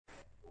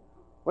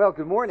Well,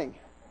 good morning.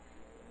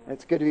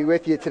 It's good to be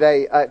with you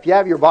today. If you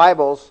have your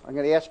Bibles, I'm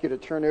going to ask you to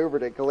turn over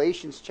to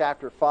Galatians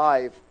chapter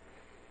 5.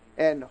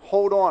 And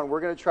hold on,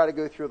 we're going to try to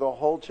go through the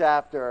whole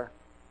chapter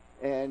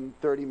in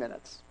 30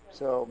 minutes.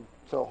 So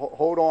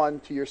hold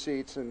on to your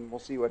seats and we'll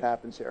see what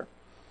happens here.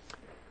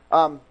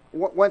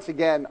 Once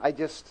again, I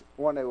just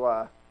want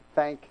to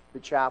thank the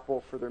chapel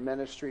for their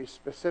ministry,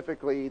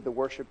 specifically the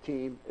worship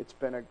team. It's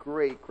been a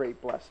great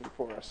blessing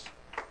for us.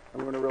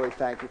 I want to really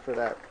thank you for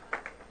that.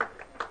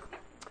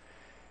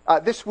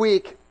 This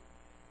week,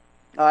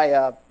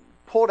 I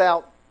pulled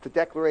out the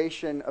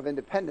Declaration of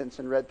Independence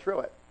and read through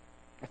it.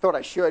 I thought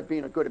I should,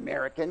 being a good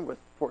American, with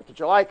 4th of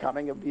July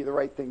coming, it would be the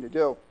right thing to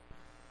do.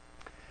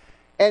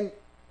 And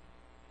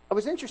I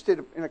was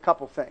interested in a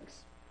couple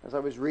things as I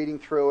was reading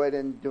through it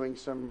and doing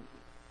some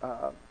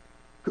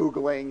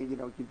Googling. You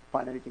can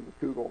find anything with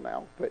Google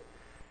now.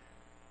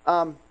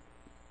 But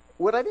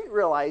what I didn't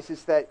realize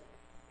is that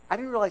I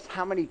didn't realize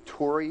how many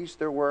Tories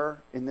there were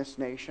in this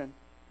nation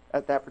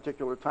at that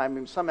particular time. I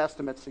mean, some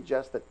estimates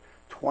suggest that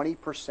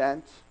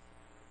 20%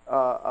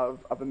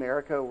 of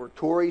America were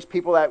Tories,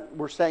 people that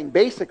were saying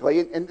basically,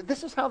 and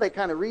this is how they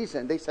kind of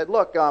reasoned. They said,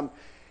 look,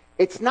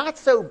 it's not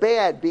so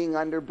bad being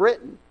under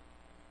Britain.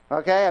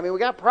 Okay? I mean, we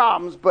got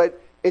problems,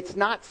 but it's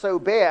not so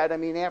bad. I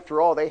mean,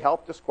 after all, they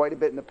helped us quite a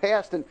bit in the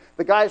past. And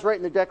the guys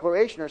writing the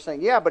Declaration are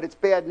saying, yeah, but it's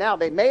bad now.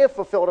 They may have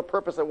fulfilled a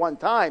purpose at one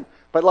time,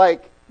 but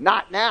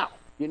not now.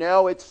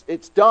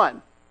 It's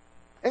done.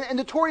 And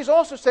the Tories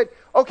also said,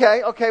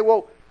 okay,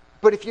 well,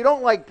 but if you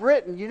don't like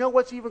Britain, you know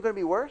what's even going to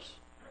be worse?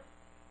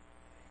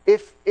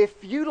 If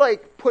you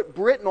put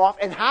Britain off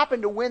and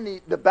happen to win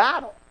the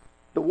battle,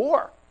 the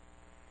war,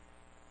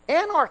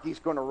 anarchy's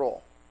going to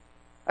rule.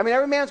 I mean,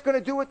 every man's going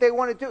to do what they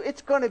want to do.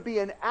 It's going to be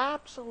an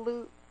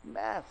absolute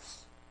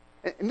mess.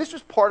 And this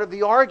was part of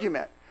the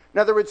argument. In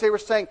other words, they were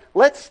saying,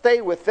 let's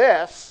stay with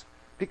this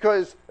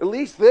because at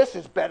least this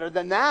is better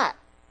than that.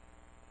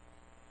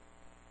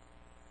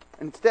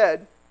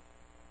 Instead,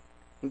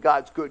 in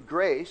God's good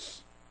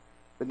grace,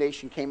 the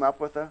nation came up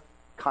with a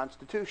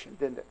constitution,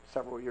 didn't it,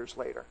 several years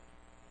later?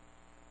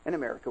 And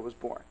America was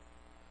born.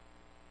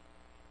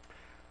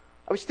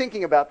 I was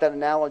thinking about that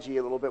analogy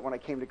a little bit when I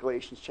came to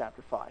Galatians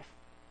chapter 5.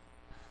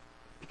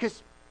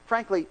 Because,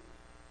 frankly,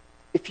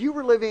 if you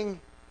were living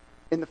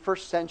in the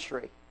first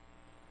century,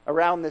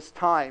 around this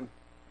time,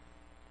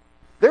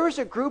 there was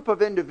a group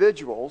of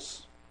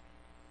individuals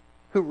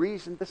who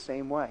reasoned the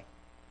same way.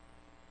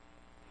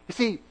 You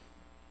see,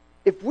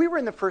 if we were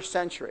in the first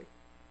century,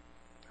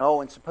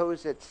 and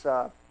suppose it's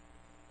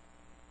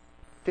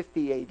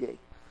 50 A.D.,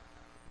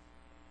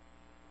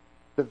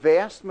 the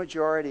vast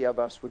majority of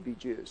us would be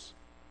Jews.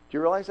 Do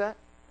you realize that?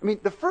 I mean,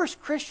 the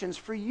first Christians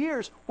for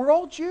years were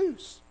all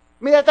Jews.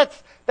 I mean,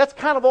 that's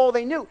kind of all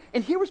they knew.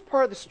 And here was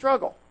part of the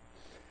struggle.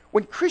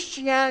 When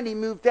Christianity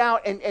moved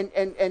out,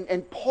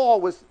 and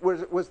Paul was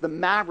the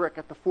maverick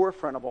at the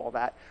forefront of all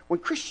that, when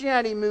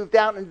Christianity moved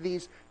out into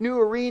these new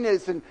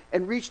arenas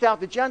and reached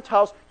out to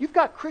Gentiles, you've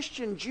got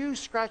Christian Jews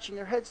scratching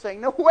their heads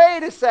saying, no,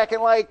 wait a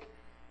second,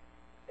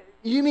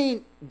 you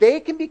mean they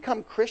can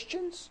become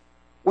Christians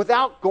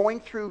without going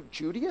through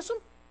Judaism?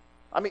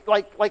 I mean,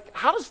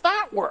 how does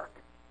that work?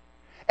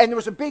 And there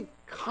was a big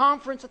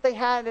conference that they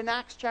had in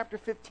Acts chapter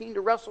 15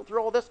 to wrestle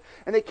through all this.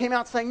 And they came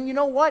out saying, you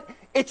know what?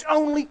 It's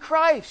only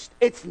Christ.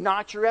 It's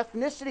not your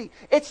ethnicity.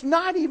 It's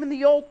not even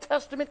the Old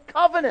Testament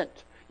covenant.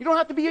 You don't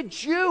have to be a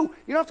Jew. You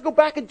don't have to go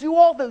back and do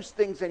all those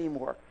things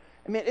anymore.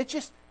 I mean, it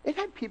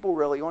had people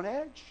really on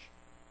edge.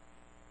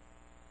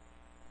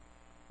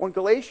 On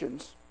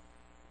Galatians,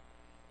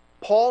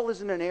 Paul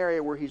is in an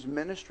area where he's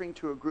ministering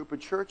to a group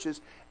of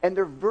churches, and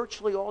they're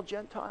virtually all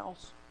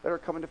Gentiles that are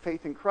coming to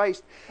faith in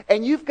Christ.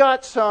 And you've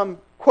got some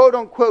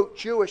quote-unquote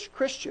Jewish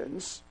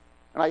Christians,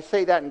 and I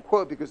say that in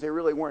quote because they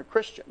really weren't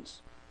Christians,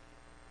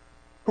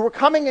 who were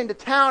coming into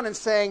town and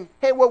saying,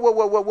 hey,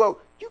 whoa,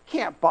 you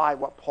can't buy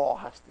what Paul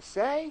has to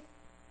say.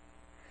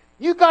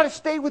 You got to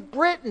stay with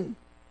Britain.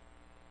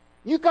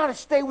 You got to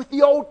stay with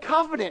the old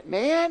covenant,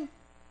 man.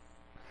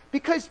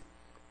 Because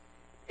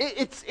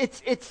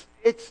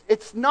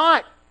it's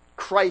not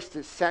Christ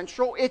is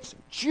central. It's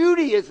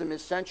Judaism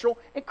is central,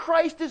 and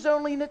Christ is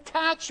only an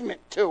attachment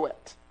to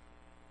it.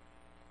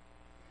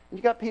 And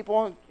you got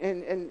people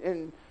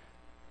in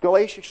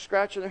Galatia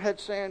scratching their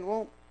heads saying,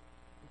 well,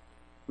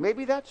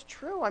 maybe that's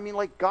true. I mean,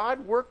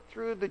 God worked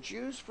through the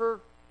Jews for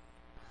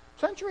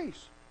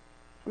centuries.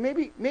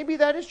 Maybe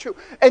that is true.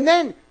 And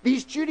then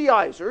these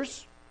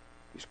Judaizers,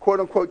 these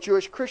quote-unquote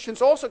Jewish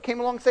Christians, also came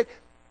along and said,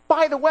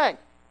 by the way,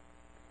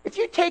 if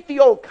you take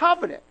the old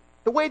covenant,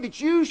 the way the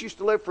Jews used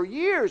to live for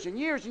years and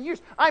years and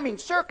years, I mean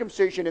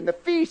circumcision and the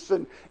feasts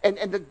and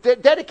the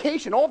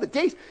dedication, all the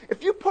days,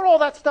 if you put all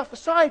that stuff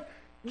aside,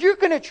 you're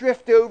going to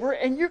drift over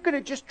and you're going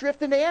to just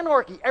drift into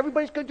anarchy.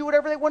 Everybody's going to do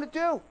whatever they want to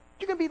do.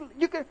 You're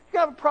going to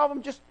have a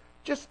problem, just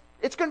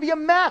it's going to be a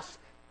mess.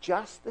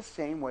 Just the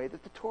same way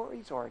that the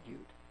Tories argued.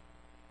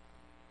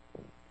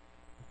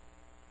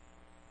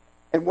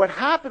 And what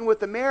happened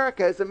with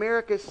America is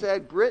America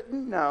said,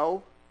 Britain,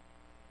 no.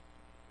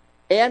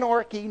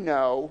 Anarchy,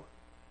 no.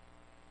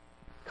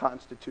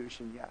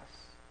 Constitution, yes.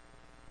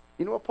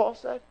 You know what Paul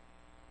said?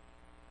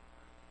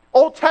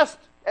 Old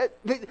Testament,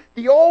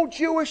 the old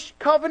Jewish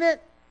covenant,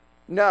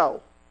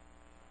 no.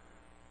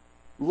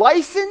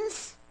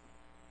 License,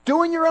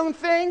 doing your own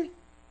thing,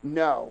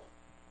 no.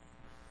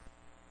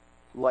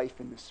 Life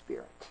in the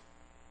Spirit.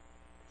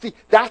 See,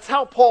 that's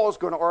how Paul is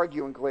going to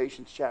argue in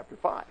Galatians chapter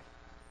 5.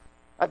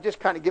 I've just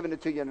kind of given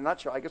it to you in a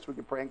nutshell. I guess we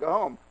can pray and go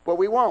home, but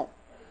we won't.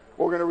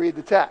 We're going to read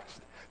the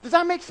text. Does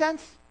that make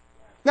sense?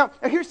 Now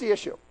here's the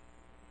issue.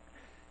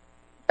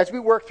 As we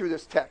work through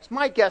this text,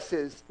 my guess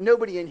is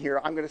nobody in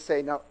here, I'm going to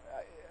say, no,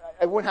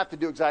 I wouldn't have to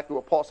do exactly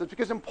what Paul says,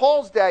 because in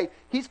Paul's day,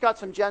 he's got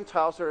some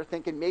Gentiles that are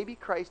thinking, maybe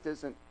Christ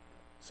isn't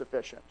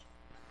sufficient.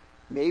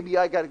 Maybe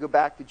I got to go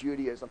back to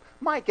Judaism.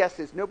 My guess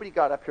is nobody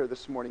got up here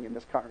this morning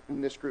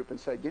in this group and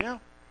said,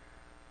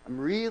 I'm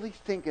really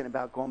thinking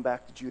about going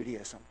back to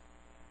Judaism.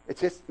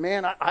 It's just,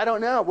 man, I don't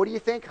know. What do you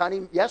think,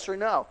 honey? Yes or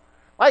no?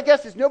 My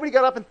guess is nobody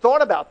got up and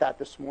thought about that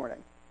this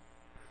morning.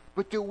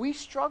 But do we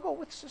struggle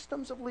with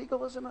systems of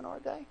legalism in our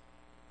day?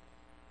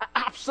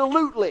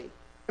 Absolutely.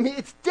 I mean,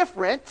 it's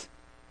different,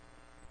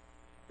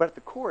 but at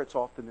the core, it's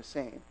often the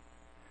same.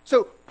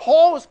 So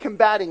Paul is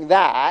combating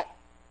that,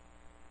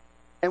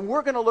 and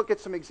we're going to look at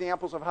some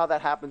examples of how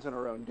that happens in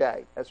our own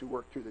day as we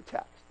work through the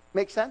text.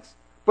 Make sense?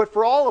 But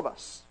for all of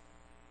us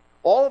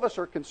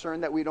are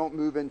concerned that we don't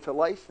move into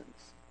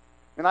license.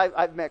 And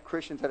I've met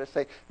Christians that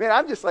say, man,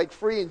 I'm just like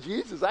free in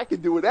Jesus. I can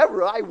do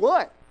whatever I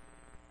want.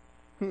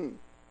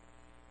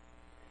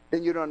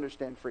 Then you don't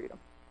understand freedom.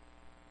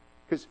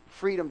 Because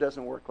freedom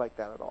doesn't work like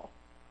that at all.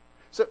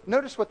 So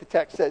notice what the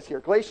text says here.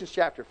 Galatians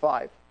chapter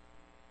 5.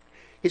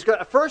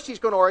 First he's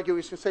going to argue,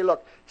 he's going to say,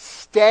 look,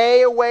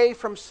 stay away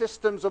from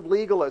systems of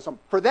legalism.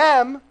 For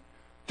them,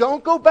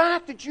 don't go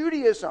back to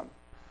Judaism.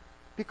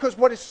 Because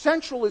what is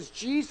central is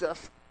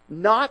Jesus,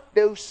 not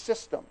those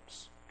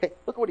systems. Okay,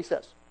 look at what he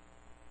says.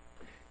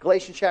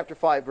 Galatians chapter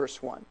 5,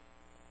 verse 1.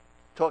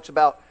 Talks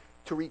about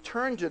to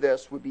return to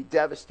this would be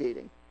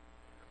devastating.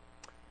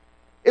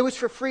 It was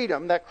for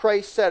freedom that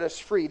Christ set us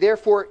free.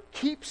 Therefore,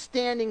 keep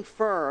standing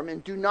firm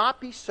and do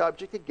not be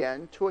subject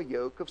again to a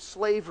yoke of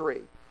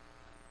slavery.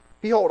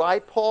 Behold, I,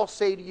 Paul,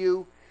 say to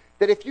you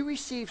that if you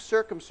receive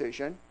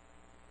circumcision,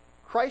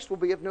 Christ will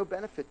be of no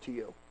benefit to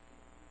you.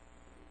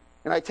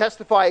 And I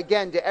testify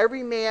again to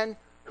every man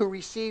who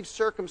receives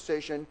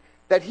circumcision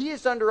that he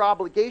is under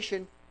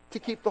obligation to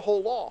keep the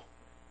whole law.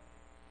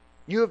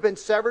 You have been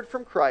severed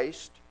from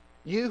Christ,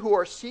 you who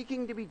are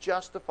seeking to be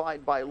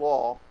justified by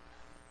law.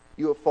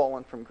 You have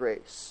fallen from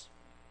grace.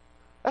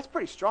 That's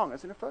pretty strong,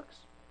 isn't it, folks?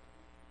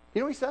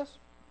 You know what he says?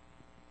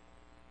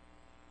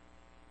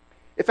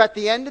 If at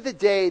the end of the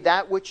day,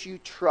 that which you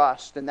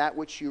trust and that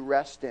which you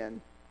rest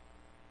in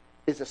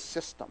is a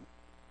system,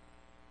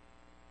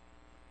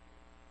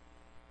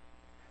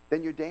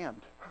 then you're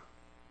damned.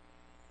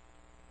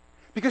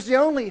 Because the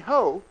only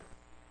hope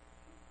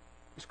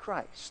is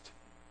Christ.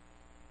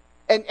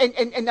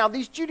 And now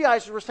these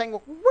Judaizers were saying,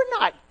 well, we're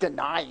not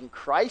denying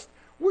Christ.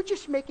 We're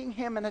just making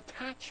him an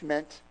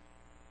attachment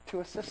to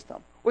a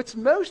system. What's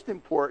most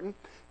important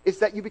is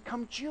that you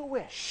become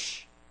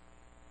Jewish.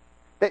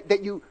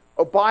 That you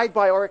abide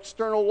by our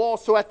external law.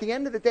 So at the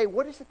end of the day,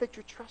 what is it that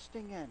you're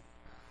trusting in?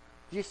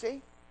 Do you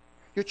see?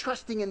 You're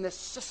trusting in this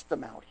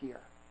system out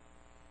here.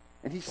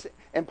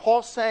 And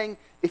Paul's saying,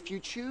 if you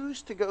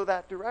choose to go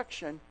that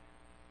direction,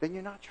 then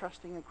you're not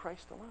trusting in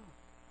Christ alone.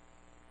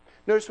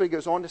 Notice what he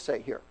goes on to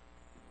say here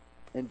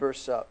in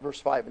verse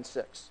 5 and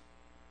 6.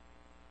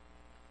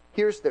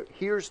 Here's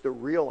the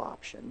real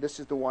option. This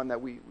is the one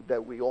that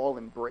we all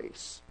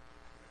embrace.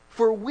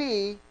 For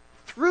we,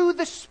 through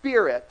the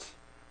Spirit,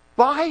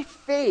 by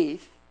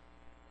faith,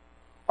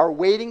 are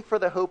waiting for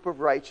the hope of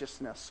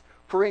righteousness.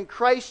 For in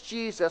Christ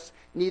Jesus,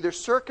 neither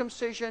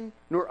circumcision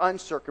nor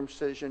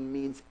uncircumcision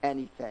means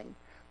anything,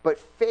 but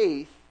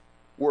faith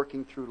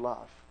working through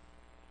love.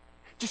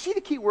 Do you see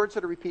the key words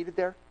that are repeated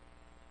there?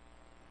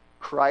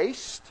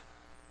 Christ,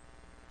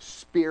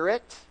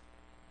 Spirit,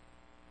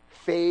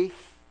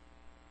 faith,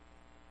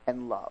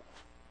 and love.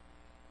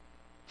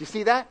 Do you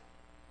see that?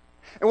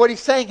 And what he's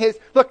saying is,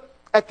 look,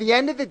 at the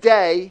end of the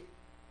day,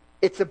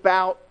 it's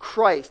about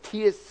Christ.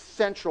 He is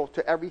central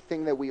to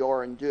everything that we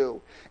are and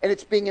do. And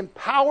it's being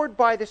empowered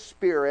by the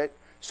Spirit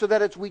so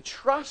that as we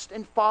trust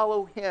and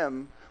follow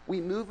him, we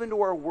move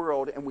into our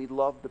world and we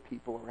love the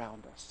people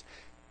around us.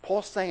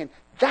 Paul's saying,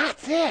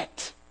 that's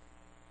it.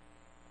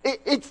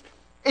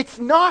 It's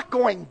not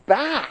going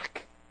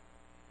back.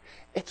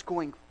 It's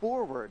going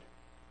forward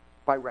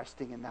by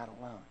resting in that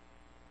alone.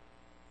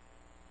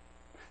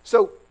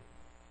 So,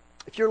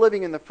 if you're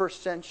living in the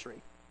first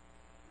century,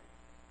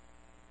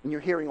 and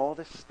you're hearing all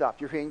this stuff,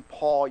 you're hearing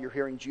Paul, you're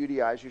hearing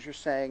Judaizers, you're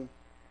saying,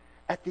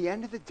 at the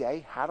end of the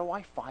day, how do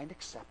I find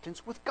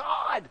acceptance with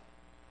God?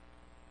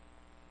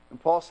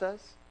 And Paul says,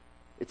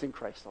 it's in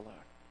Christ alone.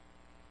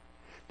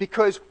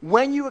 Because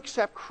when you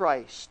accept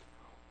Christ,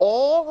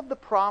 all of the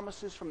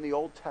promises from the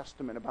Old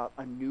Testament about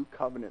a new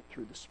covenant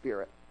through the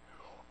Spirit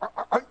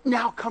are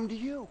now come to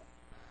you.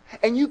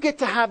 And you get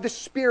to have the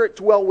Spirit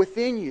dwell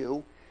within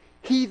you,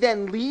 He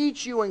then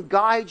leads you and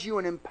guides you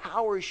and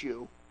empowers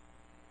you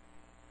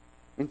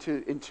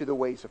into the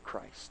ways of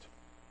Christ.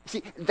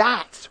 See,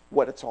 that's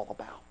what it's all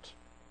about.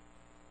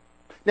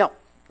 Now,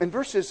 in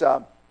verses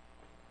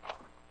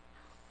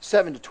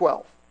 7 to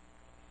 12,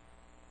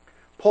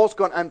 Paul's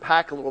going to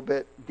unpack a little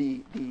bit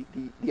the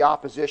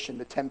opposition,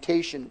 the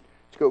temptation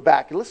to go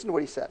back. And listen to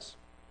what he says.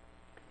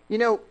 You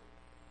know,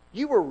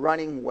 you were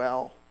running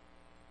well.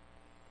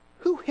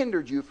 Who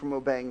hindered you from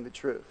obeying the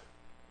truth?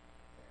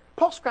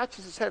 Paul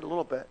scratches his head a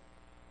little bit.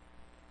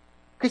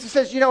 Because he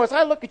says, you know, as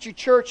I look at you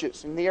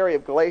churches in the area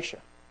of Galatia,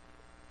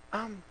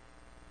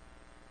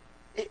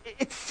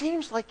 it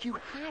seems like you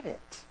had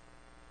it.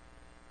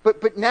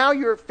 But now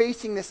you're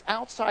facing this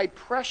outside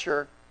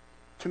pressure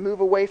to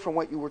move away from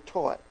what you were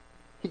taught.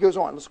 He goes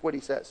on, listen to what he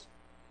says.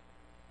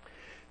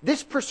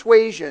 This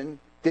persuasion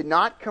did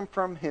not come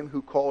from him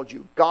who called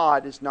you.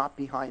 God is not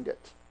behind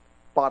it.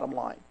 Bottom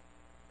line.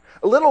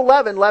 A little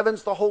leaven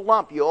leavens the whole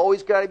lump. You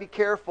always got to be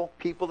careful.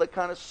 People that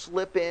kind of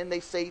slip in, they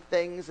say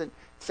things and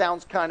it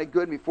sounds kind of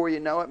good. Before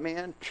you know it,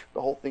 man,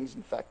 the whole thing's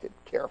infected.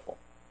 Careful.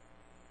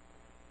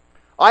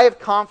 I have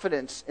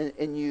confidence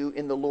in you,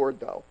 in the Lord,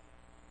 though,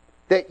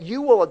 that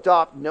you will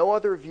adopt no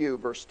other view,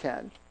 verse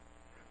 10.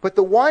 But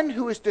the one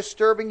who is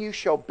disturbing you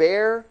shall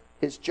bear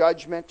his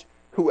judgment,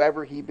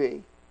 whoever he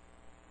be.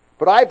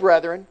 But I,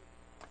 brethren,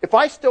 if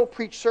I still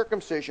preach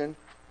circumcision,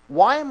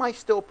 why am I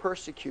still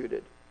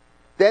persecuted?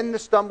 Then the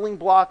stumbling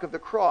block of the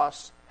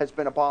cross has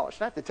been abolished.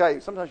 And I have to tell you,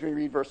 sometimes when you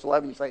read verse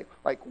 11, you say,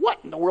 like, what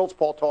in the world's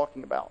Paul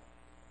talking about?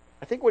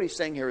 I think what he's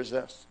saying here is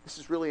this. This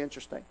is really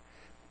interesting.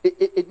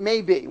 It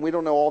may be, we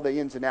don't know all the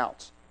ins and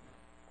outs,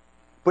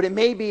 but it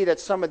may be that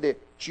some of the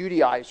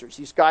Judaizers,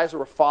 these guys that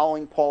were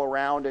following Paul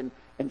around and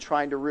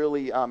trying to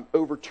really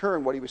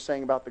overturn what he was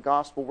saying about the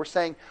gospel, were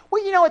saying,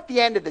 well, you know, at the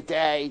end of the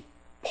day,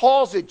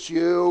 Paul's a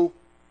Jew,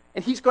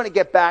 and he's going to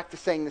get back to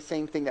saying the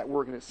same thing that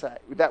we're going to say,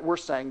 that we're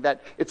saying,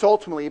 that it's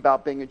ultimately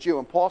about being a Jew.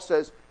 And Paul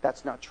says,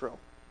 that's not true.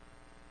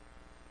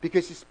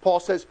 Because Paul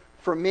says,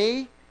 for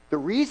me, the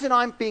reason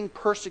I'm being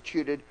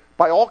persecuted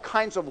by all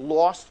kinds of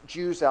lost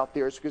Jews out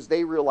there is because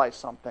they realize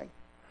something.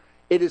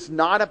 It is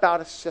not about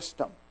a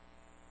system.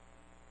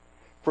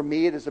 For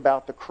me, it is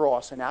about the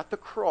cross. And at the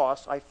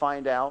cross, I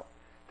find out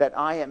that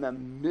I am a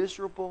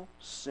miserable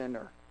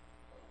sinner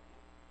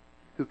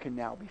who can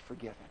now be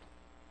forgiven.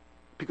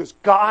 Because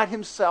God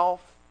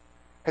himself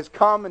has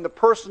come in the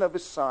person of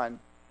his Son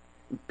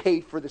and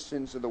paid for the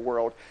sins of the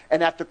world.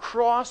 And at the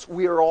cross,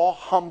 we are all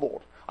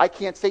humbled. I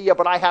can't say, yeah,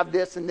 but I have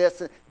this and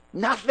this.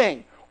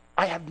 Nothing.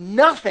 I have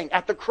nothing.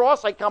 At the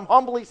cross, I come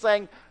humbly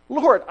saying,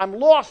 Lord, I'm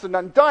lost and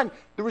undone.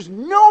 There is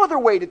no other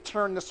way to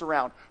turn this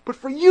around but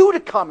for you to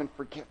come and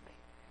forgive me.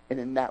 And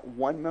in that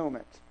one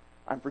moment,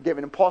 I'm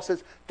forgiven. And Paul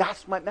says,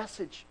 that's my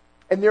message.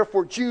 And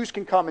therefore, Jews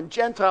can come and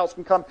Gentiles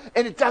can come.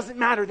 And it doesn't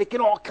matter. They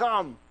can all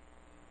come.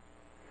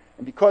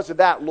 And because of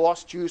that,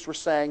 lost Jews were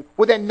saying,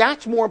 well, then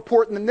that's more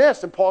important than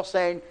this. And Paul's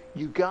saying,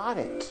 you got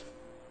it.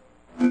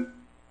 Got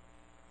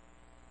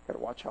to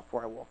watch how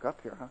far I walk up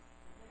here, huh?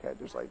 Okay,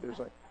 there's like it's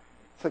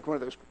like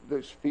one of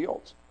those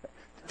fields.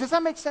 Does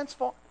that make sense,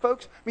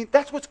 folks? I mean,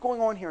 that's what's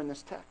going on here in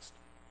this text.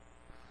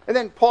 And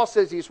then Paul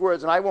says these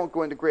words, and I won't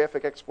go into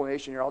graphic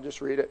explanation here. I'll just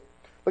read it.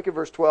 Look at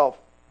verse 12.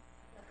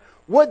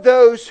 Would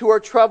those who are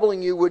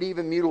troubling you would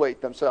even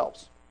mutilate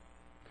themselves?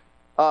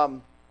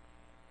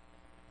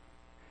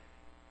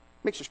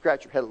 Makes you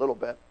scratch your head a little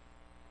bit.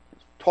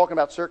 Talking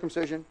about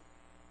circumcision.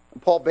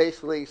 And Paul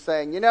basically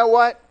saying, you know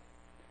what?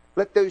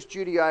 Let those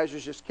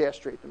Judaizers just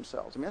castrate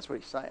themselves. I mean, that's what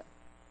he's saying.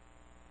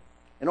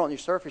 And on your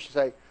surface, you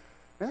say,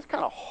 man, that's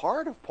kind of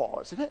hard of Paul,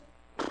 isn't it?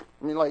 I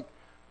mean, like,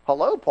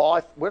 hello, Paul,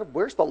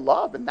 where's the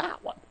love in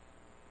that one?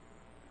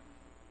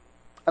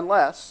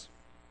 Unless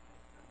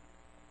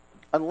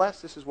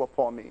this is what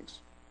Paul means.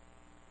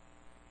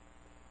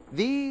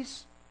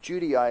 These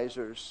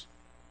Judaizers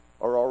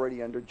are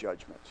already under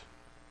judgment.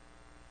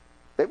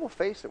 They will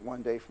face it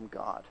one day from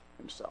God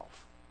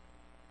himself.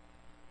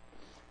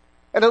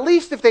 And at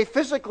least if they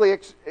physically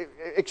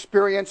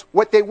experience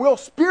what they will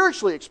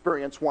spiritually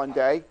experience one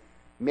day,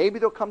 maybe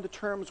they'll come to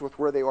terms with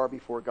where they are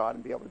before God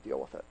and be able to deal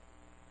with it.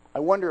 I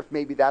wonder if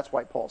maybe that's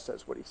why Paul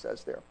says what he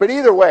says there. But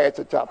either way, it's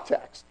a tough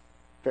text.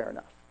 Fair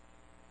enough.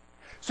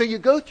 So you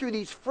go through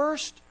these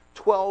first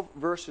 12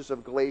 verses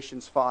of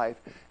Galatians 5,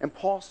 and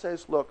Paul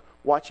says, look,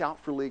 watch out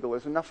for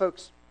legalism. Now,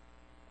 folks,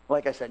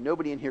 like I said,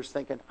 nobody in here is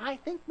thinking, I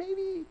think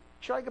maybe,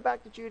 should I go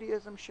back to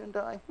Judaism? Shouldn't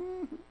I?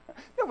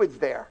 Nobody's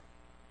there.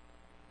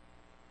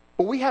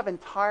 But we have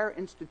entire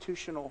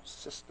institutional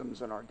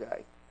systems in our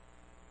day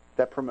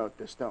that promote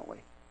this, don't we?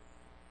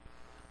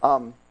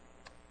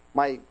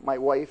 My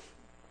wife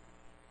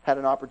had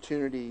an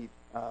opportunity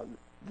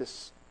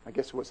I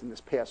guess it was in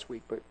this past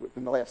week, but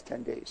in the last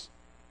 10 days.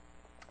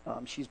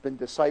 She's been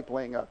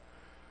discipling a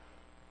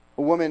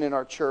woman in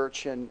our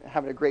church and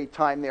having a great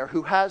time there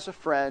who has a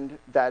friend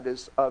that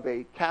is of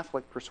a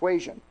Catholic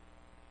persuasion.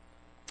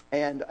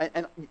 And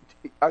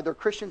are there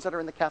Christians that are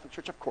in the Catholic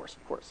Church? Of course.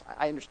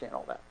 I understand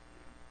all that.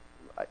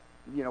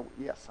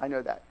 Yes, I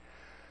know that.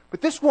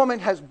 But this woman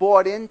has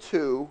bought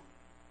into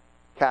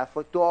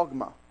Catholic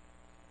dogma.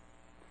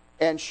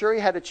 And Sherry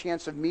had a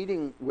chance of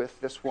meeting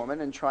with this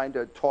woman and trying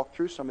to talk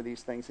through some of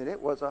these things, and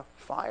it was a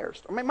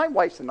firestorm. I mean, my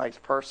wife's a nice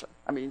person.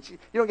 I mean, you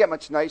don't get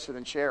much nicer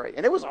than Sherry.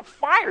 And it was a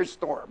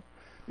firestorm.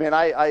 Man,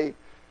 I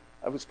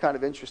was kind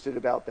of interested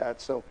about that.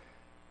 So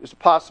there's a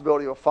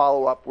possibility of a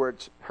follow-up where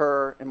it's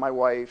her and my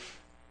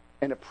wife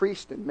and a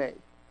priest and me.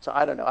 So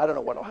I don't know. I don't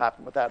know what will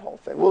happen with that whole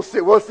thing. We'll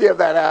see. We'll see if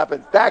that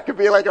happens. That could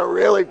be like a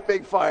really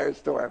big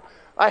firestorm.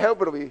 I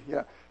hope it'll be,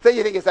 So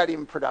you think it's not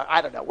even productive?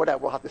 I don't know. Whatever.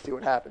 We'll have to see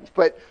what happens.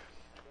 But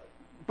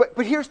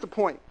here's the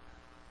point.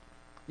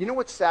 You know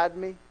what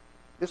saddened me?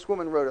 This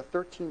woman wrote a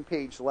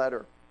 13-page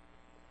letter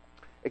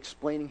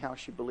explaining how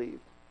she believed.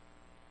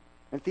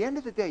 And at the end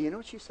of the day, you know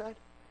what she said?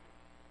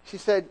 She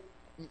said,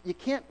 you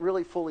can't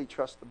really fully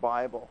trust the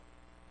Bible.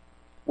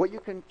 What you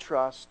can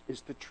trust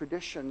is the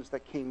traditions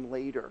that came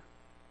later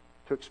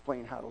to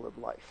explain how to live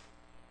life.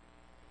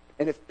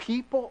 And if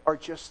people are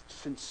just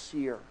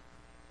sincere,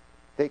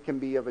 they can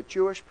be of a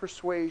Jewish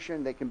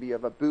persuasion, they can be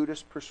of a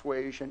Buddhist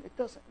persuasion, it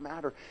doesn't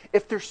matter.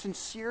 If they're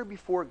sincere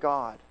before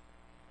God,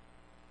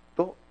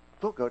 they'll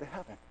go to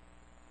heaven.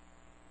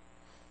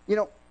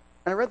 And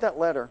I read that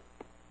letter,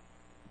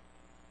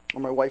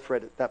 or my wife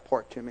read that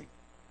part to me.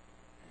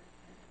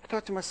 I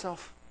thought to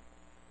myself,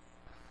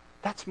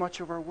 that's much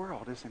of our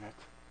world, isn't it?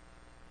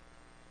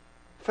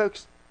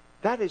 Folks,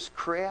 that is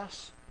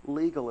crass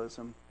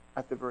legalism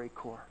at the very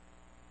core,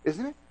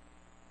 isn't it?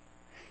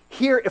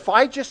 Here, if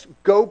I just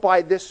go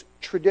by this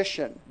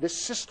tradition, this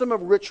system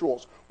of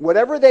rituals,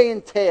 whatever they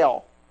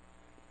entail,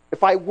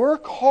 if I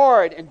work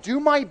hard and do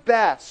my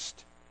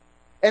best,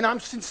 and I'm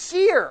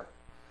sincere,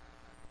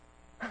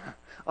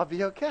 I'll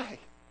be okay.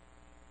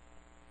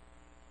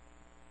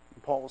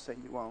 And Paul will say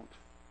you won't.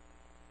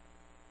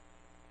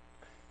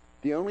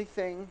 The only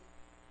thing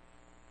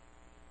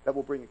that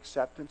will bring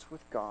acceptance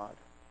with God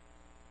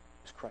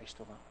is Christ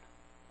alone.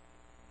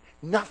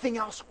 Nothing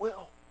else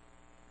will.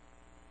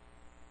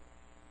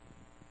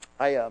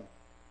 I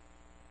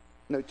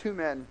know two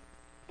men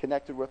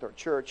connected with our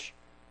church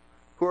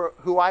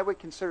who I would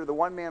consider, the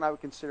one man I would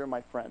consider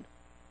my friend.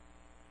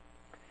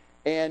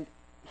 And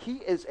he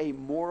is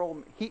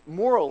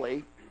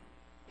morally,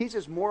 he's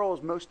as moral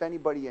as most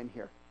anybody in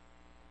here.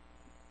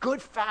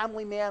 Good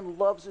family man,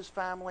 loves his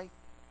family.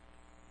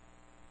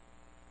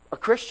 A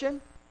Christian?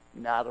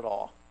 Not at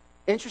all.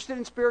 Interested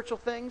in spiritual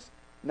things?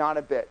 Not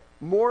a bit.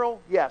 Moral?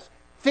 Yes.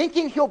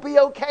 Thinking he'll be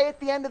okay at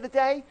the end of the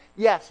day?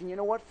 Yes. And you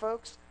know what,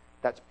 folks?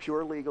 That's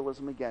pure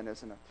legalism again,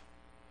 isn't it?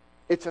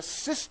 It's a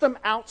system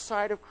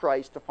outside of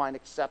Christ to find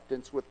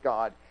acceptance with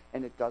God,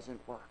 and it doesn't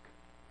work.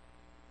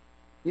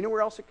 You know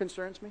where else it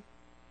concerns me?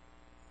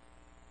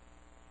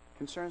 It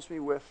concerns me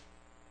with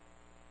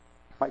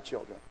my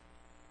children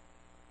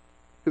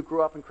who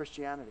grew up in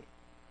Christianity.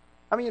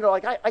 I mean,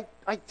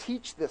 I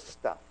teach this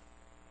stuff.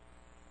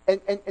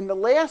 And the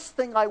last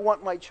thing I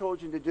want my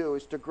children to do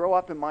is to grow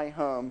up in my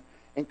home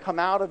and come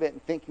out of it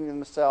and thinking to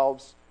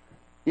themselves,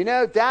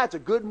 Dad's a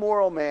good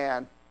moral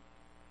man.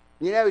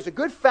 He's a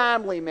good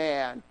family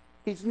man.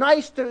 He's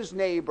nice to his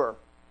neighbor.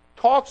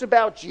 Talks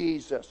about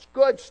Jesus.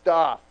 Good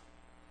stuff.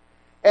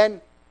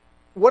 And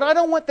what I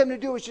don't want them to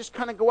do is just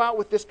kind of go out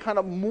with this kind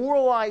of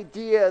moral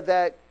idea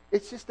that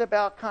it's just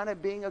about kind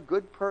of being a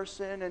good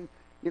person and,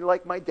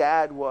 like my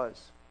dad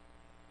was.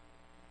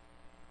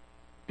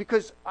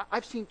 Because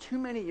I've seen too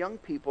many young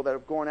people that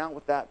have gone out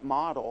with that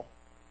model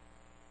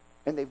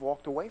and they've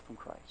walked away from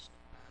Christ.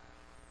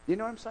 You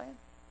know what I'm saying?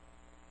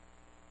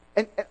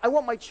 And I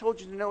want my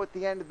children to know at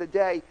the end of the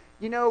day,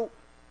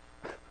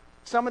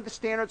 some of the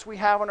standards we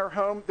have in our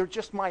home, they're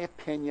just my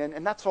opinion,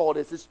 and that's all it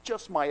is. It's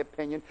just my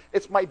opinion.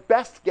 It's my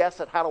best guess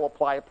at how to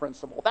apply a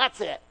principle.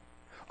 That's it.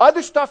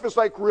 Other stuff is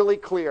really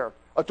clear.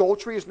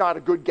 Adultery is not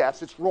a good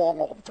guess. It's wrong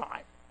all the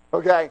time.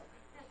 Okay?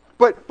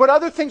 But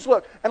other things,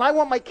 look, and I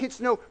want my kids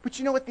to know, but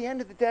at the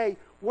end of the day,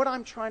 what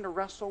I'm trying to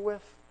wrestle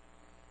with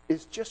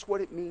is just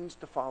what it means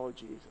to follow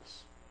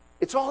Jesus.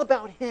 It's all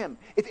about him.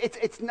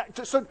 It's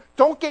not, so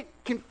don't get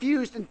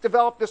confused and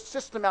develop this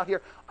system out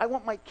here. I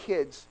want my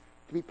kids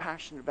to be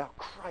passionate about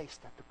Christ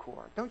at the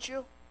core. Don't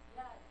you?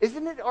 Yes.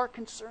 Isn't it our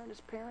concern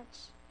as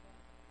parents?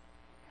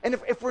 And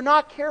if we're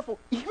not careful,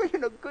 even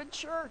in a good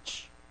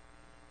church,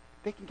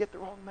 they can get the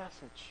wrong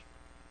message.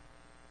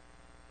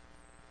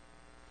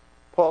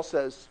 Paul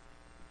says,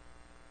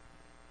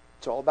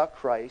 it's all about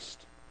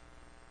Christ,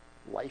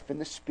 life in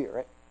the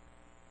Spirit,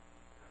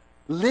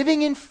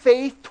 living in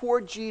faith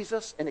toward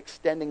Jesus, and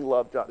extending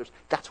love to others.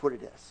 That's what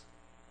it is.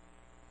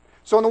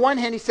 So on the one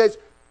hand, he says,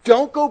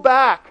 don't go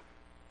back.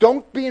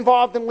 Don't be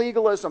involved in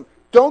legalism.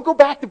 Don't go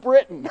back to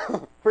Britain.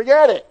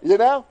 Forget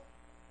it,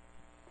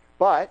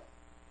 But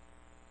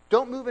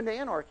don't move into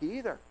anarchy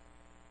either.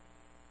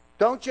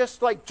 Don't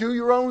just do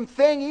your own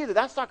thing either.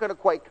 That's not going to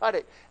quite cut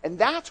it. And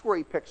that's where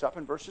he picks up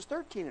in verses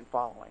 13 and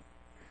following.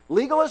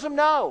 Legalism,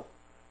 no.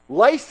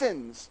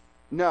 License,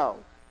 no.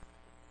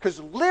 Because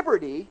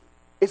liberty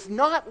is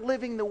not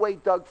living the way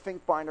Doug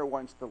Finkbeiner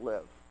wants to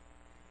live.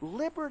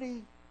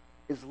 Liberty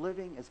is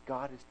living as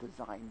God has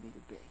designed me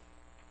to be.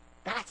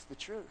 That's the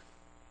truth.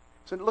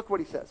 So look what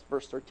he says,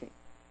 verse 13.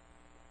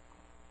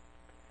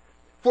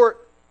 For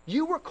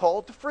you were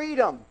called to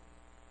freedom.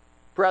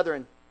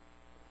 Brethren,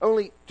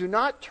 only do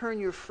not turn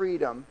your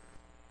freedom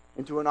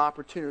into an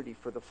opportunity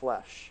for the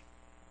flesh,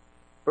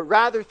 but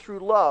rather through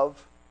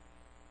love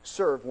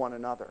serve one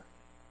another.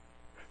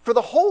 For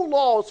the whole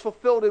law is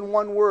fulfilled in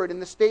one word, in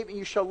the statement,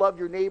 you shall love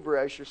your neighbor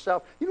as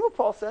yourself. You know what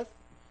Paul says?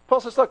 Paul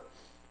says, look,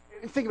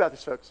 think about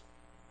this, folks.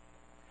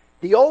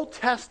 The Old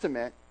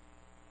Testament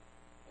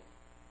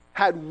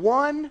had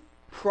one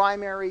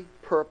primary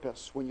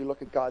purpose when you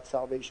look at God's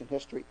salvation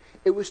history.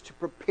 It was to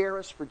prepare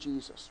us for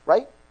Jesus,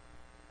 right?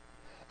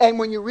 And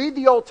when you read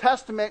the Old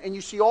Testament and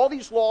you see all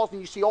these laws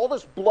and you see all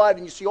this blood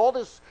and you see all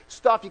this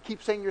stuff, you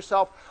keep saying to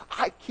yourself,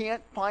 I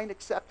can't find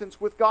acceptance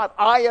with God.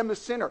 I am a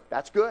sinner.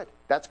 That's good.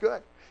 That's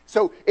good.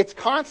 So it's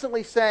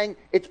constantly saying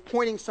it's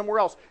pointing somewhere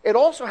else. It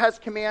also has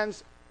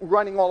commands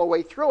running all the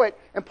way through it.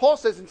 And Paul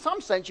says, in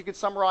some sense, you could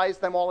summarize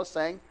them all as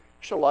saying, you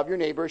shall love your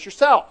neighbor as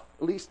yourself.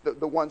 At least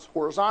the ones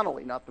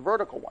horizontally, not the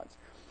vertical ones.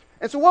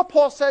 And so what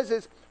Paul says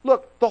is,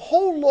 look, the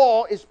whole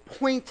law is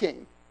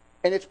pointing,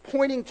 and it's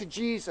pointing to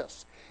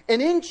Jesus.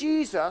 And in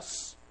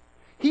Jesus,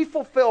 he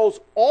fulfills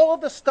all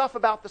of the stuff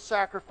about the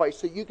sacrifice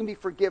so you can be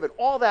forgiven,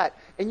 all that.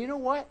 And you know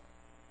what?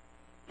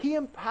 He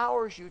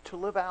empowers you to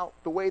live out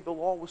the way the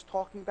law was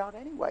talking about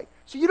anyway.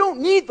 So you don't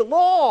need the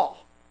law.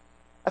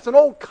 That's an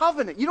old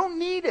covenant. You don't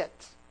need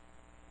it.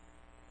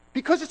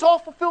 Because it's all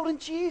fulfilled in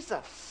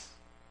Jesus.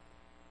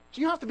 So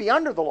you don't have to be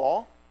under the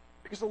law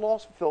because the law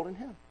is fulfilled in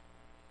him.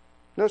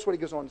 Notice what he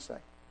goes on to say.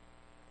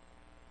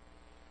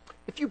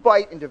 If you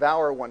bite and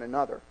devour one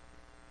another,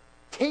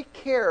 take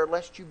care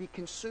lest you be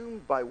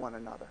consumed by one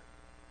another.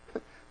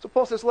 So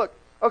Paul says, look,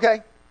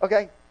 okay,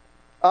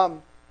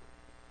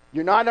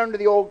 you're not under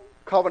the old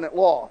covenant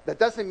law. That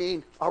doesn't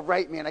mean, all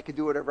right, man, I can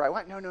do whatever I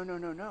want.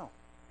 No.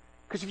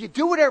 Because if you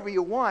do whatever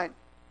you want,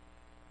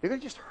 you're going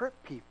to just hurt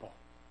people.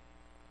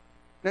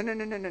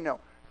 No.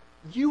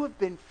 You have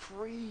been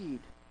freed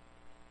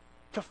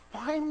to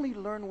finally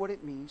learn what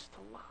it means to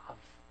love.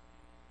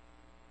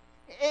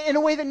 In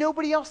a way that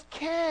nobody else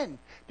can.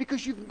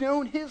 Because you've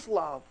known his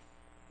love.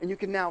 And you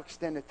can now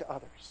extend it to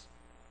others.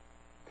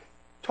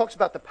 Talks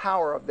about the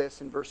power of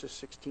this in verses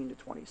 16 to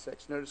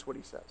 26. Notice what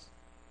he says.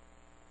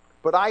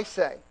 But I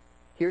say,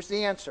 here's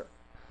the answer.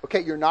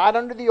 Okay, you're not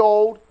under the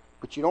old,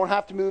 but you don't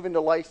have to move into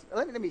license.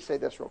 Let me say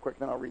this real quick,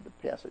 then I'll read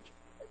the passage.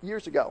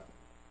 Years ago,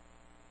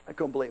 I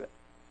couldn't believe it.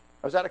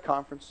 I was at a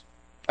conference.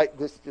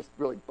 This just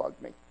really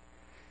bugged me.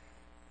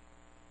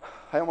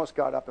 I almost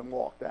got up and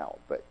walked out,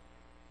 but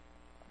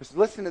I was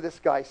listening to this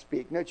guy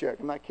speak. No joke,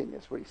 I'm not kidding.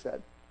 That's what he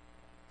said.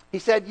 He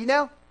said, you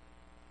know,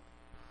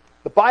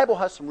 the Bible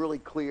has some really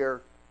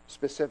clear,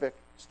 specific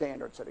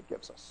standards that it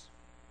gives us.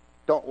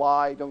 Don't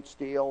lie, don't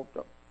steal.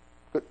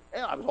 Good.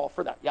 Yeah, I was all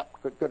for that. Yep,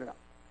 good enough.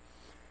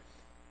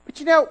 But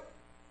you know,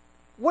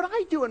 what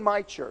I do in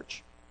my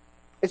church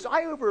is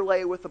I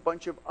overlay with a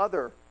bunch of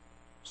other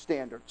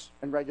standards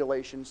and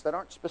regulations that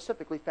aren't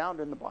specifically found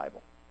in the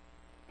Bible.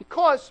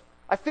 Because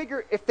I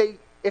figure if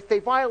they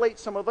violate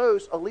some of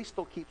those, at least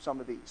they'll keep some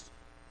of these.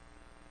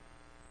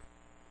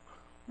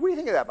 What do you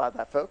think about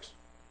that, folks?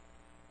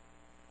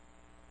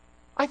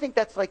 I think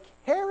that's like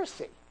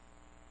heresy.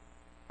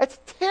 That's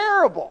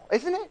terrible,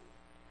 isn't it?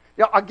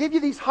 Now, I'll give you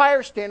these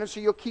higher standards so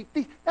you'll keep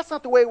these. That's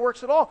not the way it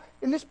works at all.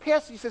 In this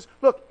passage, he says,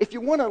 look, if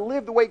you want to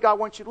live the way God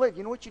wants you to live,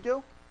 you know what you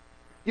do?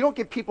 You don't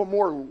give people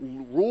more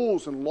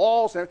rules and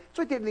laws. That's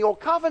what they did in the Old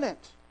Covenant.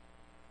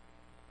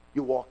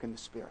 You walk in the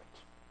Spirit.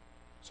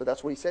 So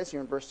that's what he says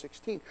here in verse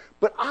 16.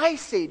 But I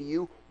say to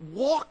you,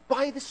 walk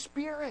by the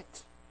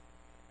Spirit,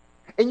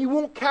 and you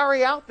won't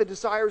carry out the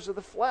desires of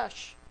the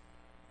flesh.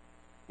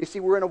 You see,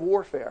 we're in a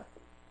warfare.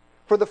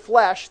 For the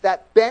flesh,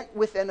 that bent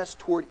within us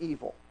toward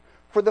evil.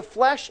 For the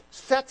flesh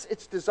sets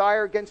its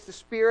desire against the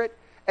Spirit,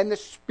 and the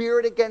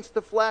Spirit against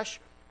the flesh.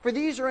 For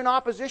these are in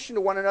opposition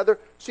to one another,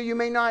 so you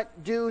may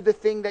not do the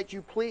thing that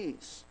you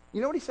please.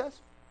 You know what he says?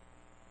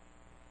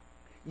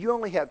 You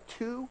only have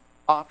two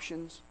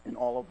options in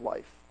all of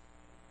life.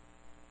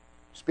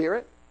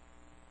 Spirit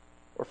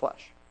or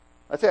flesh.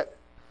 That's it.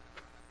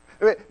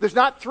 There's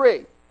not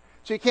three.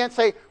 So you can't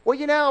say, well,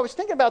 you know, I was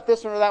thinking about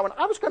this one or that one.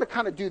 I was going to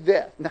kind of do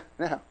this.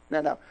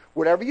 No.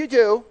 Whatever you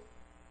do,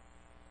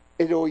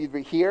 it'll either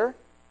be here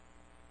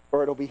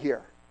or it'll be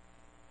here.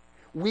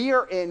 We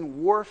are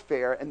in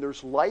warfare, and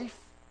there's life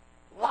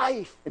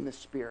in the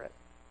Spirit.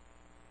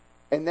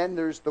 And then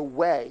there's the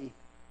way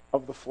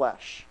of the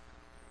flesh.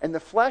 And the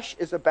flesh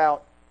is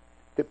about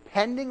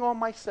depending on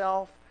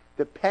myself,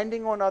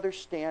 depending on other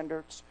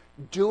standards,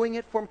 doing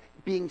it for me,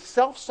 being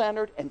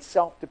self-centered and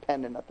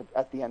self-dependent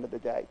at the end of the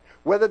day.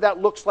 Whether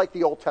that looks like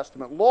the Old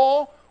Testament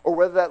law, or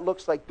whether that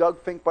looks like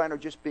Doug Finkbeiner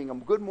just being a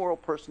good moral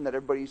person that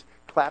everybody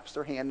claps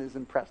their hand and is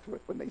impressed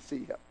with when they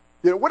see him.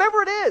 You know,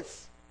 whatever it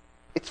is,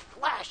 it's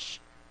flesh,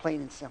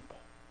 plain and simple.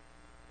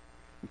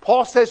 And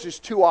Paul says there's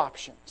two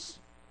options.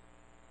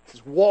 He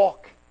says,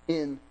 walk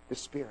in the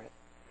Spirit.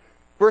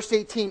 Verse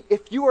 18,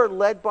 if you are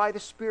led by the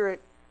Spirit,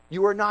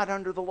 you are not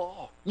under the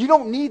law. You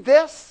don't need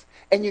this,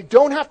 and you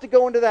don't have to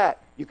go into that.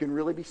 You can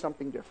really be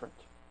something different.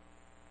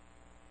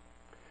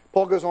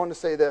 Paul goes on to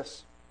say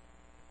this.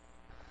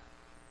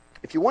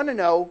 If you want to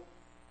know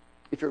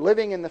if you're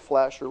living in the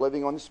flesh or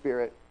living on the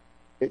Spirit,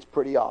 it's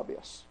pretty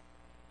obvious.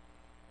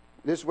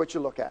 This is what you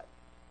look at.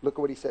 Look at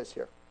what he says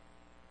here.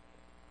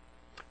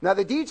 Now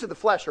the deeds of the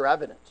flesh are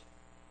evident,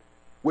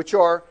 which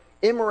are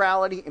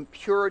immorality,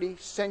 impurity,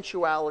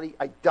 sensuality,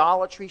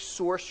 idolatry,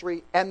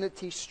 sorcery,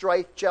 enmity,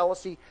 strife,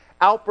 jealousy,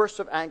 outbursts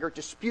of anger,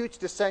 disputes,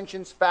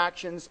 dissensions,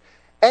 factions,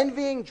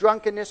 envying,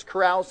 drunkenness,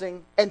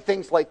 carousing, and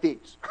things like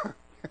these.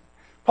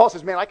 Paul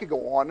says, man, I could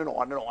go on and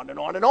on and on and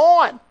on and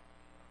on.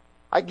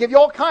 I give you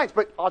all kinds,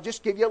 but I'll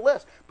just give you a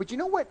list. But you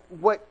know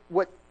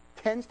what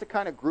tends to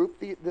kind of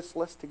group this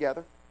list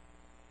together?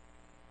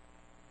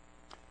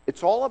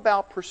 It's all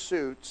about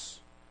pursuits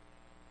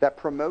that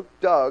promote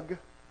Doug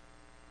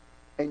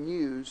and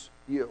use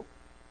you.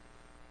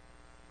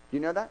 You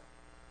know that?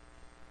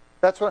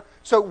 That's what.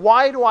 So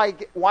why do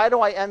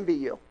I envy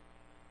you?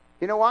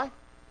 You know why?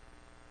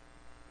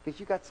 Because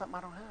you got something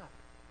I don't have.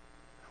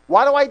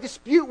 Why do I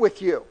dispute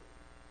with you?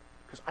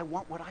 Because I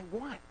want what I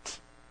want.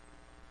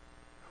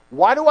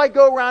 Why do I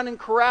go around and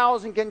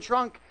carouse and get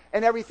drunk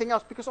and everything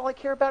else? Because all I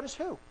care about is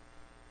who?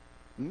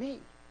 Me.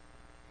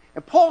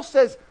 And Paul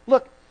says,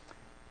 look,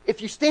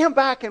 if you stand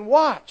back and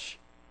watch,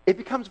 it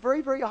becomes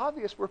very, very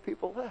obvious where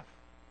people live.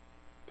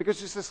 Because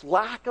there's this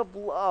lack of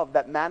love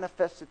that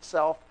manifests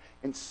itself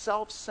in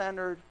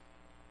self-centered,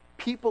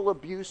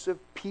 people-abusive,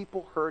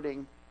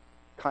 people-hurting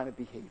kind of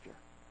behavior.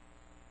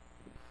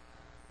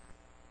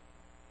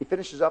 He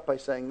finishes up by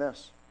saying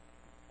this.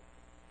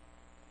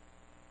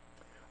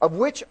 Of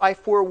which I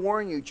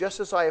forewarn you, just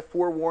as I have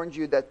forewarned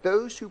you, that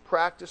those who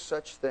practice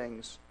such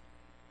things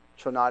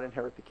shall not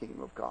inherit the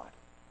kingdom of God.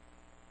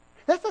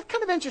 That's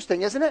kind of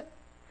interesting, isn't it?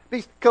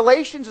 Because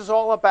Galatians is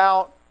all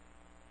about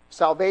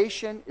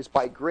salvation is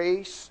by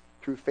grace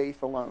through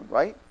faith alone,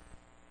 right?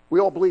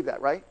 We all believe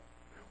that, right?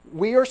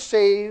 We are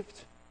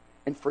saved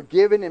and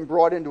forgiven and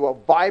brought into a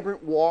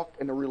vibrant walk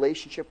in a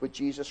relationship with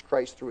Jesus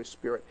Christ through His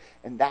Spirit.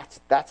 And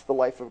that's the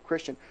life of a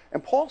Christian.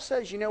 And Paul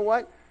says, you know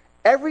what?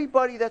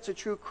 Everybody that's a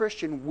true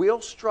Christian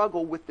will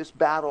struggle with this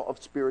battle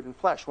of spirit and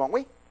flesh, won't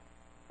we?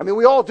 I mean,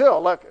 we all do.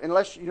 Look,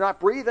 unless you're not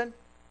breathing,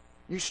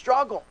 you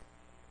struggle.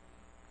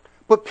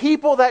 But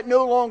people that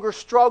no longer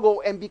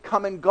struggle and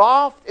become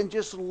engulfed in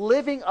just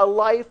living a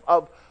life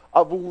of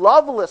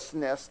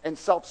lovelessness and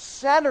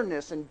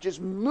self-centeredness and just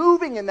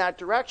moving in that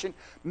direction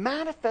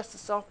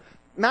manifests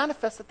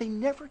that they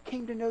never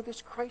came to know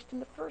this Christ in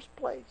the first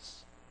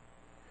place.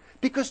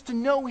 Because to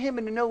know Him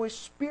and to know His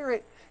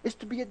Spirit is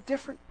to be a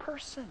different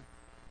person.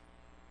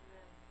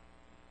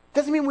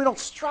 Doesn't mean we don't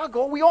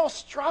struggle. We all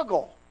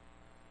struggle.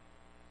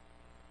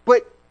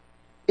 But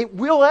it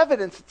will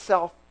evidence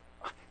itself.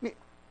 I mean,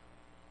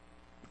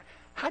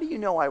 how do you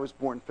know I was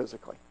born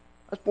physically?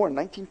 I was born in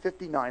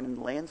 1959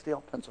 in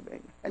Lansdale,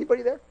 Pennsylvania.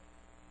 Anybody there?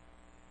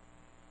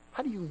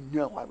 How do you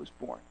know I was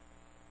born?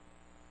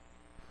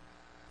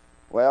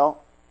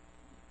 Well,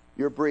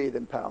 you're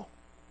breathing, pal.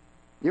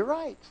 You're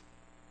right.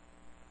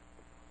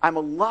 I'm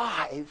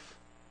alive,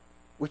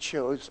 which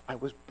shows I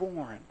was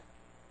born.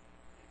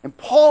 And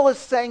Paul is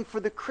saying for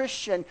the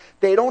Christian,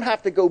 they don't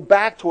have to go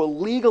back to a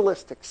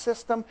legalistic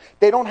system.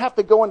 They don't have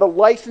to go into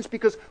license,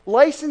 because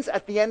license,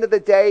 at the end of the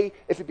day,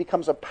 if it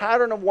becomes a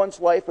pattern of one's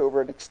life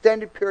over an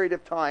extended period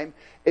of time,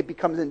 it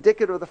becomes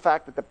indicative of the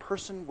fact that the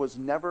person was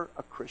never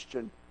a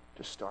Christian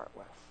to start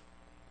with.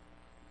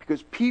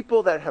 Because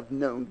people that have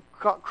known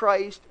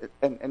Christ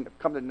and have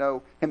come to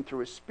know Him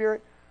through His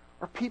Spirit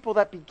are people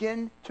that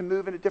begin to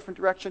move in a different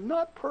direction.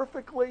 Not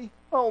perfectly.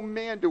 Oh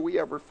man, do we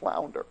ever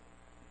flounder.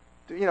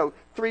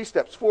 3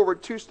 steps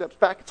forward, 2 steps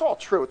back. It's all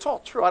true. It's all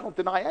true. I don't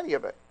deny any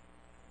of it.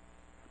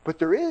 But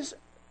there is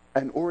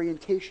an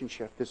orientation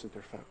shift, isn't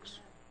there, folks?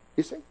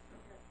 You see?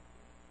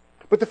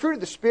 But the fruit of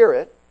the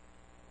Spirit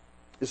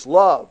is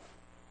love,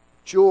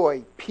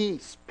 joy,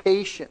 peace,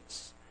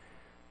 patience,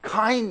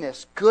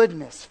 kindness,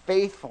 goodness,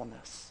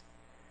 faithfulness,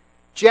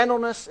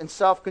 gentleness, and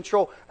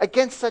self-control.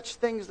 Against such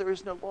things there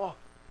is no law.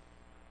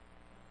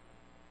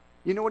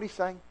 You know what he's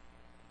saying?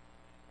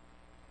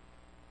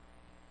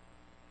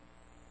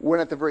 When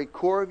at the very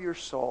core of your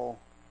soul,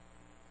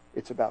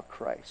 it's about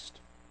Christ.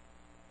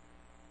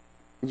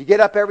 And you get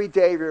up every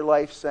day of your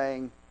life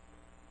saying,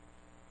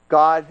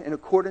 God, in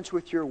accordance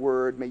with your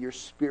word, may your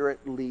Spirit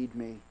lead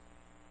me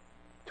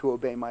to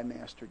obey my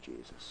Master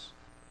Jesus.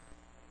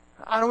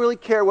 I don't really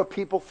care what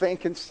people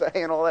think and say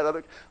and all that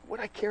other.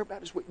 What I care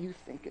about is what you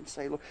think and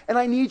say, Lord. And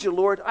I need you,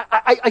 Lord.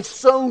 I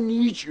so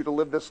need you to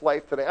live this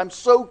life today. I'm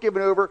so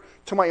given over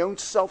to my own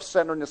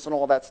self-centeredness and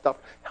all that stuff.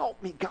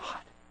 Help me, God.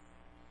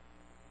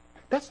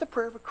 That's the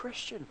prayer of a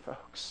Christian,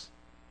 folks.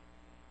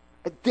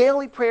 A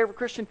daily prayer of a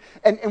Christian.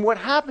 And what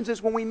happens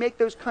is when we make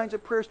those kinds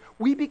of prayers,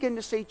 we begin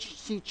to see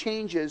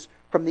changes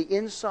from the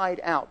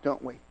inside out,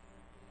 don't we?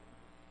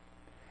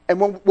 And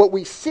what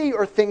we see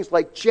are things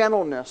like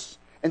gentleness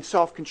and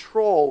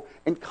self-control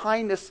and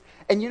kindness.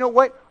 And you know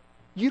what?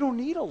 You don't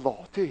need a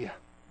law, do you?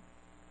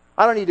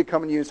 I don't need to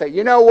come to you and say,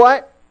 you know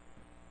what?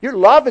 You're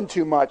loving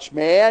too much,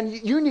 man.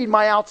 You need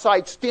my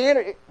outside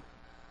standard.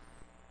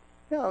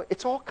 No,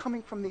 it's all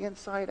coming from the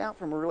inside out,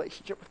 from a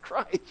relationship with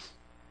Christ.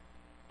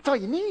 That's all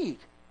you need.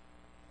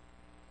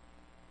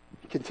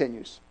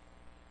 continues.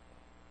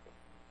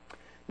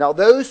 Now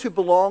those who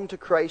belong to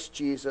Christ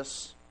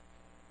Jesus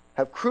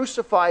have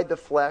crucified the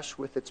flesh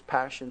with its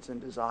passions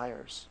and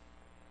desires.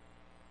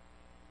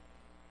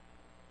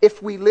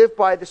 If we live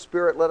by the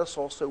Spirit, let us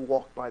also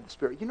walk by the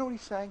Spirit. You know what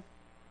he's saying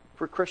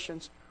for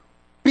Christians?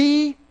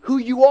 Be who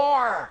you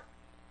are.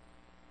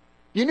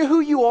 You know who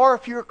you are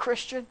if you're a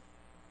Christian?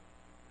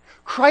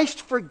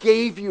 Christ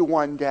forgave you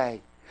one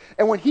day.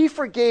 And when he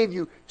forgave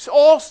you,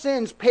 all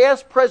sins,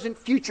 past, present,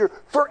 future,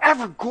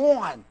 forever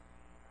gone.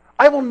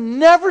 I will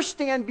never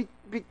stand be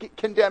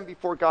condemned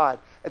before God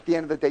at the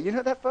end of the day. You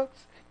know that, folks?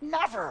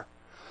 Never.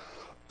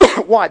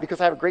 Why? Because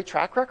I have a great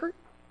track record?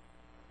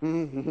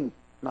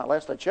 Not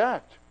last I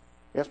checked.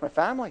 Ask my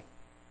family.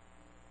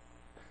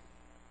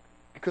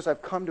 Because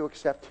I've come to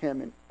accept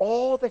him, and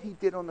all that he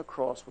did on the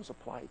cross was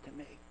applied to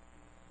me.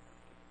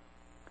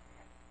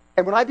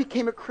 And when I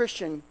became a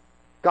Christian,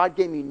 God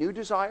gave me new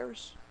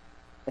desires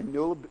and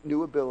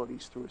new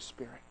abilities through his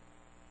Spirit.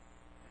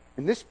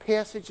 And this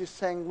passage is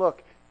saying,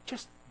 look,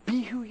 just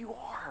be who you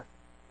are.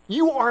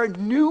 You are a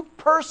new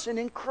person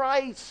in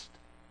Christ.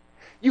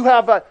 You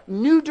have a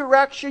new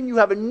direction. You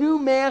have a new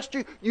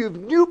master. You have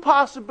new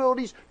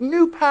possibilities,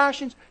 new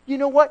passions. You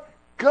know what?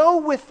 Go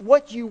with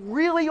what you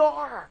really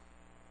are.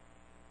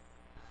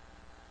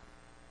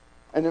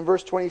 And in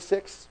verse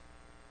 26,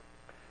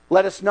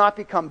 let us not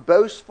become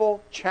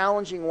boastful,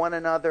 challenging one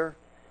another,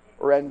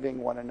 or envying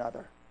one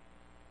another.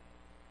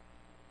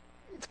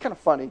 It's kind of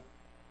funny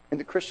in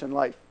the Christian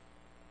life.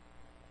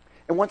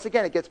 And once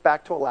again, it gets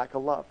back to a lack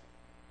of love.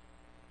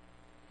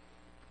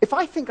 If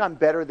I think I'm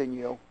better than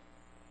you,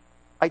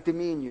 I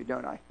demean you,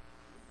 don't I?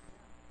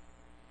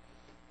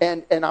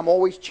 And I'm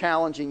always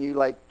challenging you,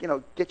 like,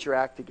 get your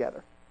act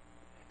together.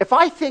 If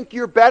I think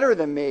you're better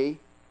than me,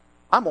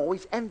 I'm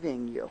always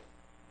envying you.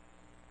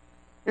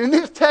 And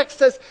this text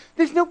says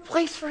there's no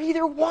place for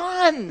either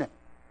one.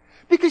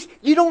 Because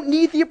you don't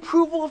need the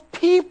approval of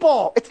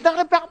people. It's not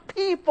about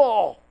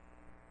people.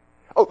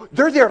 Oh,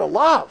 they're there to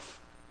love.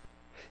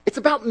 It's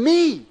about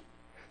me.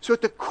 So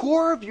at the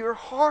core of your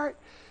heart,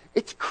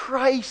 it's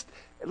Christ,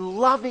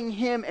 loving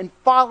him and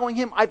following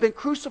him. I've been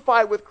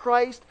crucified with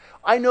Christ.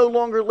 I no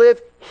longer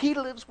live. He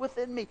lives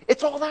within me.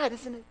 It's all that,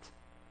 isn't it?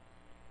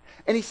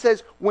 And he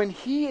says, when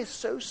he is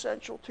so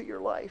central to your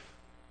life,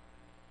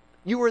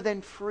 you are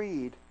then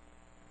freed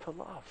to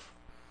love.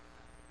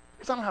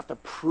 Because I don't have to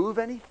prove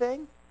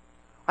anything.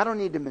 I don't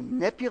need to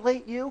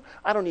manipulate you.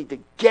 I don't need to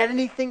get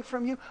anything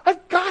from you.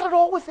 I've got it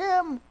all with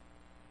him.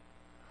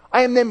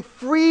 I am then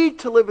freed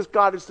to live as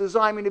God has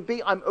designed me to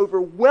be. I'm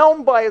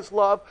overwhelmed by his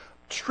love,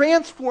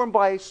 transformed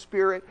by his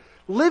Spirit,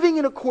 living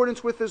in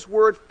accordance with his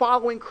word,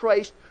 following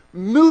Christ,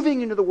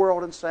 moving into the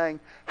world and saying,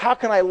 how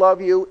can I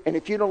love you? And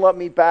if you don't love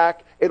me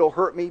back, it'll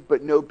hurt me,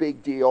 but no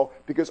big deal,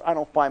 because I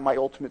don't find my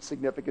ultimate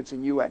significance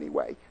in you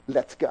anyway.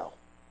 Let's go.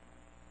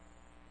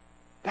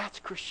 That's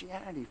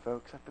Christianity,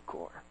 folks, at the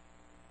core.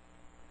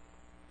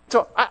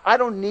 So I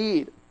don't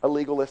need a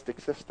legalistic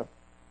system.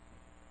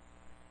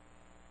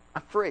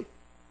 I'm free.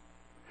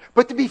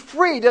 But to be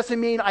free doesn't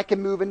mean I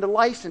can move into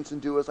license and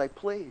do as I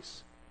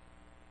please.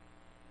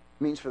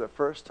 It means for the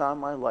first time in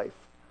my life,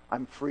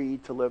 I'm free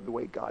to live the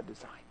way God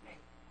designed me.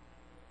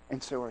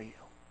 And so are you.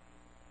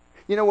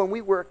 You know, when we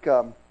work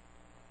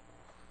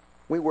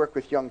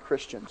with young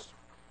Christians,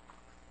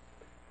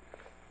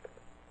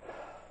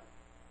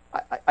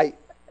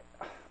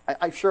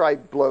 I'm sure I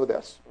blow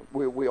this.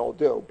 We all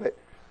do. But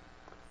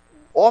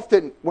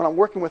often when I'm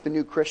working with a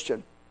new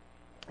Christian,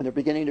 and they're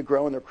beginning to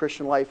grow in their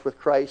Christian life with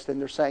Christ, and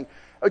they're saying,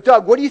 oh,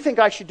 Doug, what do you think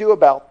I should do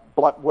about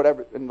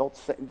whatever? And they'll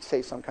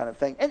say some kind of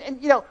thing. And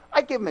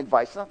I give them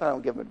advice. It's not that I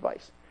don't give them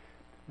advice.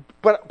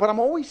 But I'm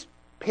always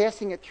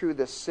passing it through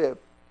this sieve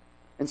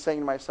and saying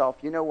to myself,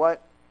 you know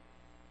what?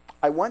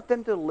 I want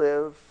them to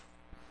live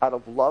out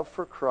of love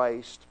for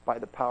Christ by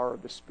the power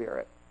of the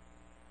Spirit.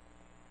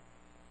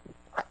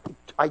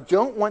 I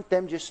don't want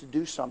them just to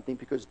do something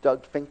because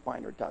Doug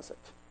Finkbeiner does it.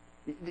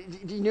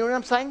 Do you know what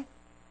I'm saying?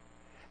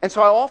 And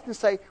so I often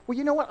say, well,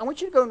 you know what? I want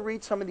you to go and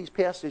read some of these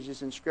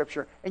passages in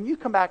Scripture, and you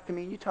come back to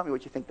me and you tell me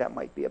what you think that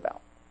might be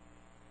about.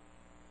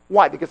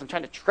 Why? Because I'm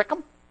trying to trick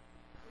them?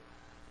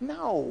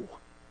 No.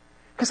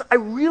 Because I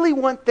really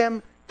want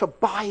them to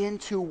buy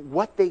into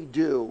what they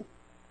do,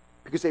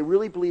 because they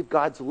really believe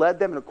God's led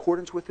them in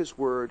accordance with his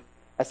word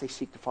as they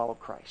seek to follow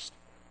Christ.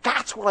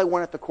 That's what I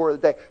want at the core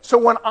of the day. So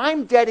when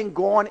I'm dead and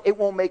gone, it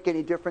won't make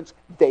any difference.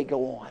 They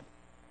go on.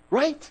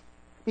 Right?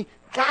 I mean,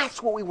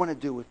 that's what we want to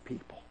do with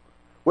people.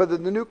 Whether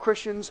they're new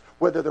Christians,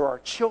 whether they're our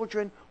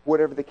children,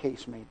 whatever the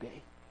case may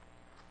be.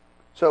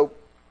 So,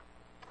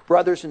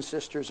 brothers and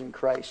sisters in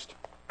Christ,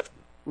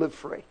 live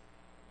free.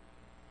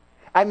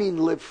 I mean,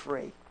 live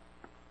free.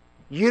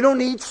 You don't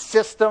need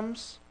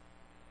systems,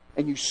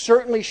 and you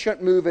certainly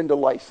shouldn't move into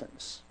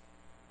license.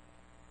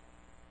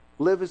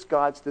 Live as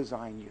God's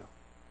designed you.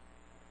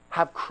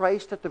 Have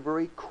Christ at the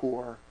very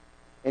core,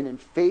 and in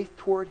faith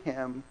toward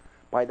him,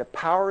 by the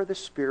power of the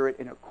Spirit,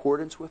 in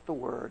accordance with the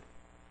word,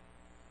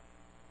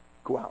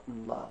 go out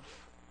and love.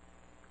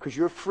 Because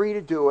you're free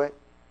to do it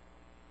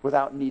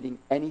without needing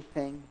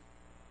anything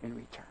in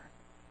return.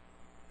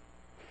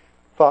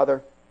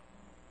 Father,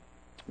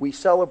 we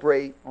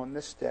celebrate on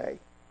this day